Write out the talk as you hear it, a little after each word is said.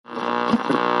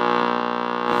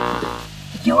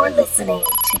You're listening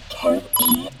to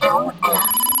KELF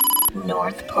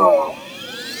North Pole.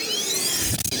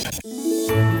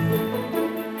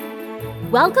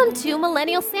 Welcome to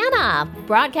Millennial Santa,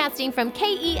 broadcasting from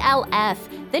KELF,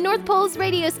 the North Pole's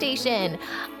radio station.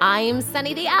 I'm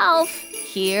Sunny the Elf.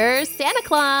 Here's Santa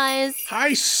Claus.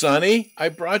 Hi, Sonny. I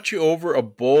brought you over a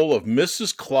bowl of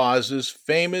Mrs. Claus's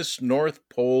famous North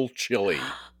Pole chili.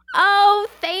 Oh,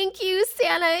 thank you,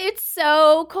 Santa. It's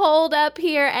so cold up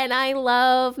here, and I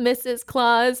love Mrs.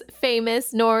 Claus'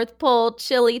 famous North Pole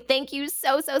chili. Thank you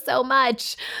so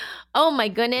much. Oh, my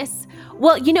goodness.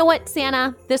 Well, you know what,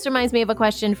 Santa? This reminds me of a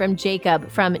question from Jacob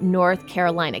from North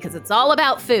Carolina, because it's all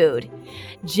about food.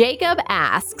 Jacob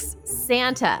asks,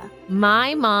 Santa,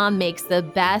 my mom makes the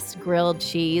best grilled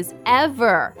cheese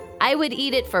ever. I would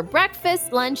eat it for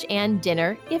breakfast, lunch, and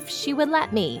dinner if she would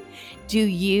let me. Do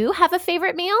you have a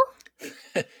favorite meal?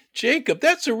 Jacob,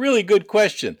 that's a really good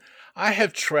question. I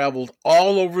have traveled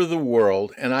all over the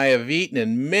world, and I have eaten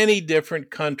in many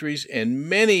different countries and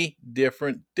many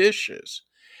different dishes.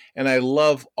 And I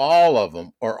love all of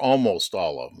them, or almost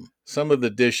all of them. Some of the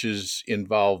dishes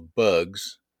involve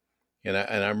bugs, and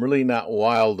I'm really not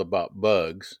wild about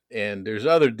bugs. And there's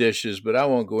other dishes, but I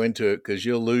won't go into it because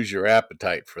you'll lose your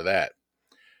appetite for that.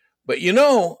 But you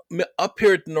know, up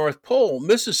here at the North Pole,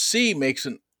 Mrs. C makes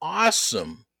an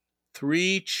awesome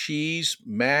 3-cheese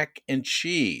mac and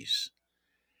cheese.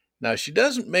 Now, she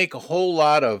doesn't make a whole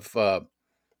lot of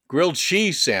grilled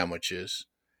cheese sandwiches,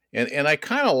 and I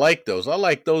kind of like those. I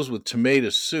like those with tomato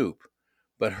soup.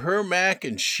 But her mac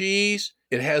and cheese,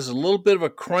 it has a little bit of a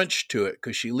crunch to it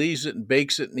because she leaves it and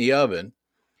bakes it in the oven,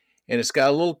 and it's got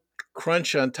a little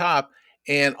crunch on top.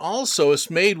 And also,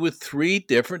 it's made with 3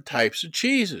 different types of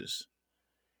cheeses.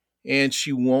 And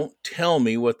she won't tell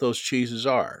me what those cheeses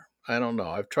are. I don't know.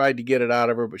 I've tried to get it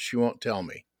out of her, but she won't tell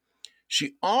me.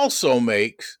 She also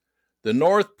makes the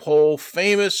North Pole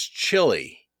famous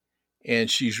chili, and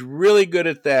she's really good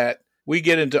at that. We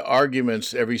get into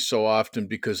arguments every so often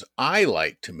because I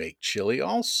like to make chili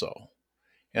also.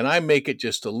 And I make it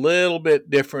just a little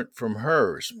bit different from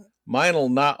hers. Mine will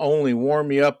not only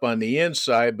warm you up on the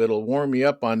inside, but it'll warm you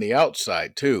up on the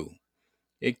outside too.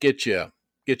 It gets you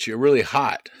really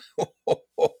hot.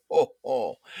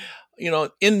 You know,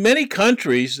 in many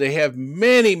countries, they have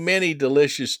many, many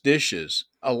delicious dishes,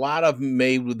 a lot of them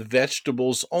made with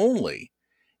vegetables only.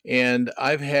 And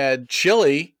I've had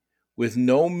chili with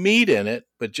no meat in it,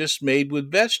 but just made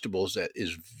with vegetables that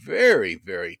is very,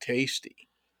 very tasty.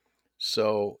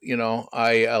 So, you know,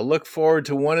 I look forward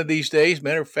to one of these days.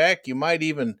 Matter of fact, you might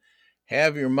even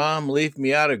have your mom leave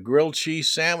me out a grilled cheese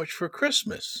sandwich for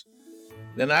Christmas.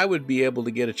 Then I would be able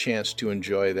to get a chance to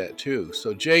enjoy that too.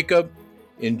 So, Jacob,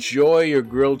 enjoy your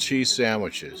grilled cheese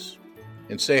sandwiches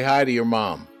and say hi to your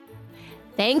mom.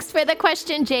 Thanks for the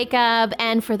question, Jacob.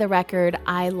 And for the record,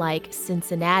 I like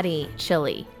Cincinnati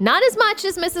chili. Not as much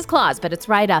as Mrs. Claus, but it's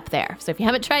right up there. So if you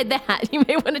haven't tried that, you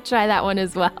may want to try that one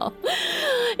as well.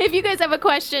 If you guys have a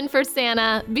question for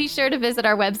Santa, be sure to visit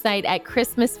our website at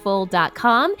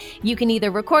christmasful.com. You can either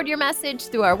record your message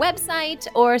through our website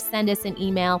or send us an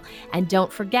email. And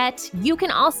don't forget, you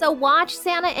can also watch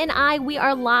Santa and I. We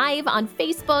are live on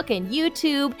Facebook and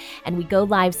YouTube, and we go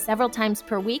live several times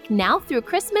per week now through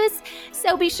Christmas.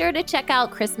 So be sure to check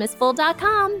out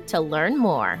christmasful.com to learn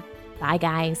more. Bye,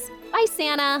 guys. Bye,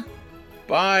 Santa.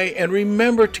 Bye, and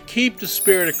remember to keep the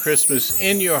spirit of Christmas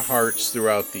in your hearts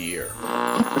throughout the year.